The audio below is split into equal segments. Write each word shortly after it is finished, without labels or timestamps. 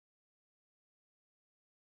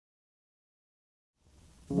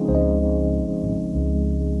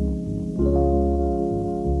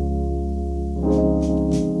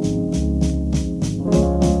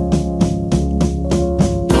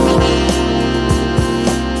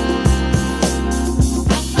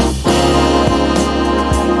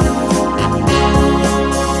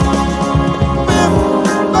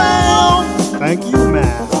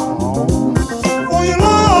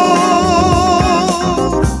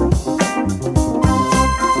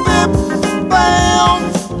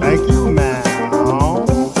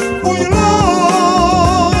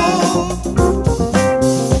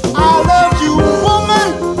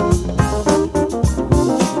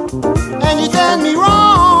understand me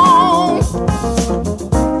wrong.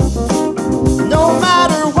 No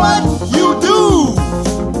matter what you do,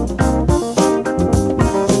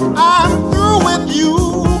 I'm through with you.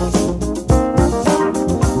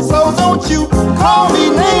 So don't you call me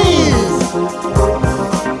names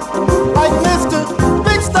like Mr.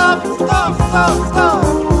 Big Stuff, stuff, stuff, stuff.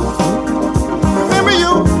 Remember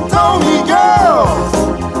you told me, girl,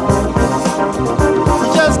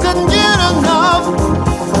 you just couldn't get enough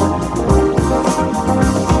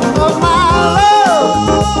of my love.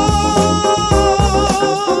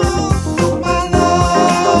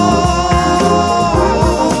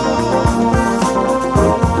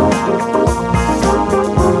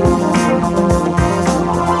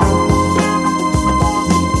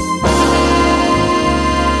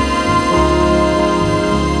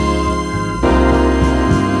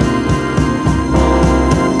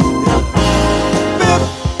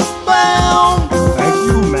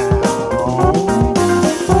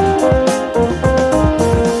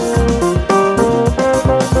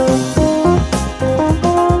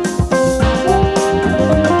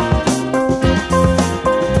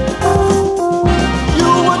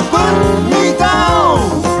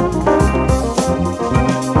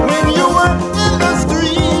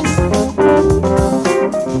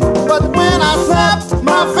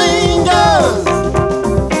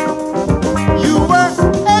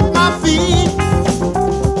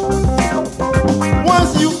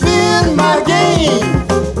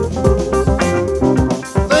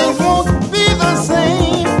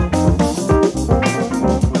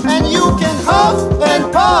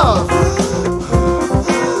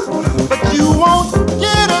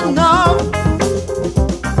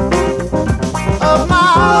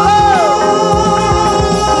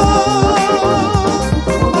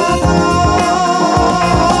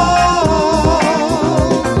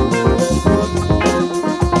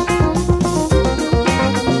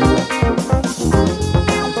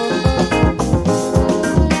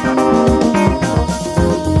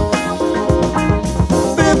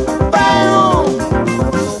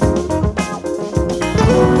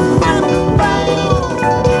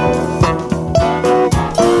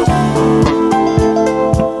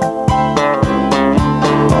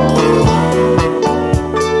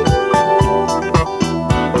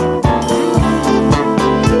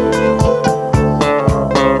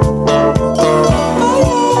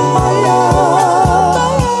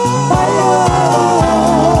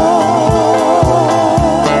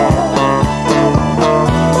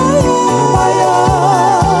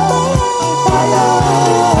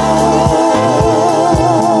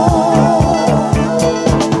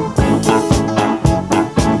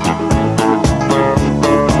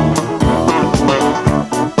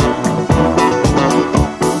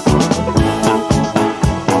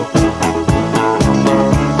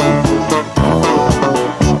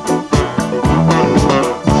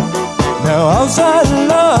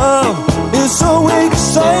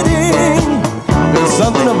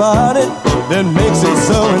 My that makes it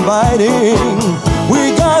so inviting.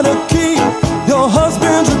 We gotta keep your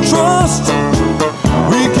husband to trust.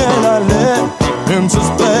 We cannot let him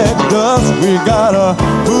suspect us. We gotta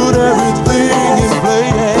put everything in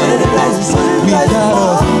place. We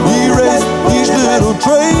gotta erase these little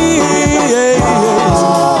traces.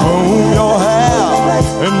 Comb your hair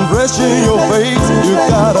and freshen your face. You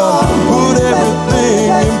gotta put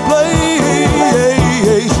everything in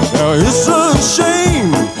place. Now it's a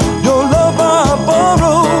shame your love I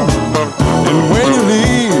borrow, and when you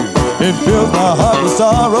leave, it fills my heart with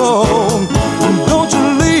sorrow. And don't you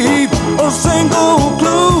leave a single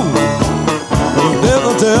clue, 'cause there's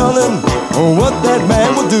no telling what that man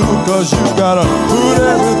will do. 'Cause you gotta put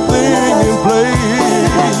everything in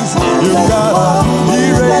place. You gotta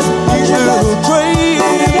erase these little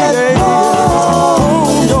traces.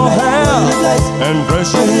 Comb your hair and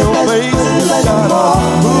freshen your face. You gotta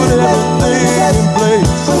put everything in place.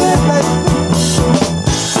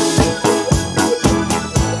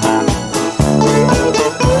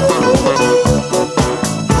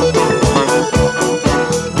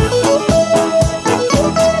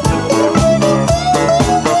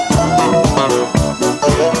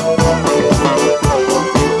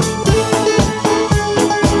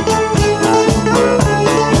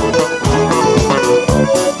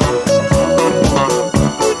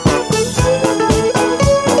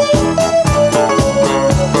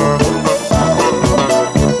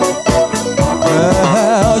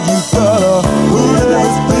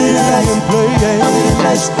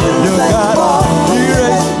 You gotta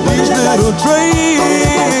erase these little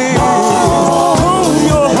traces. Comb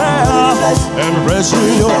your hair and freshen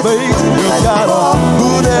your face. You gotta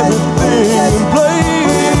put everything in place.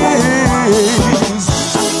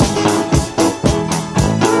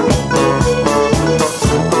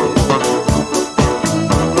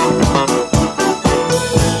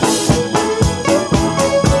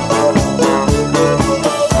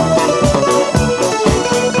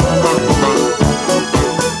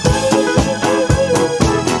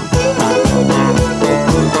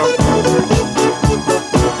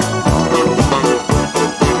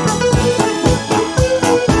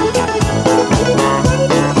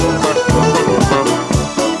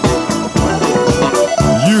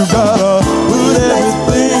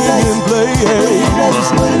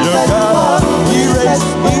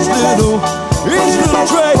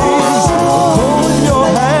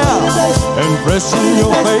 stress in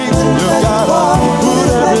your face. You gotta put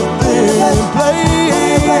everything in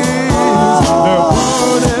place. Now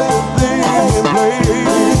put everything in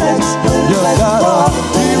place. You gotta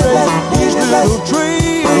erase each little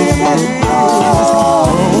tree.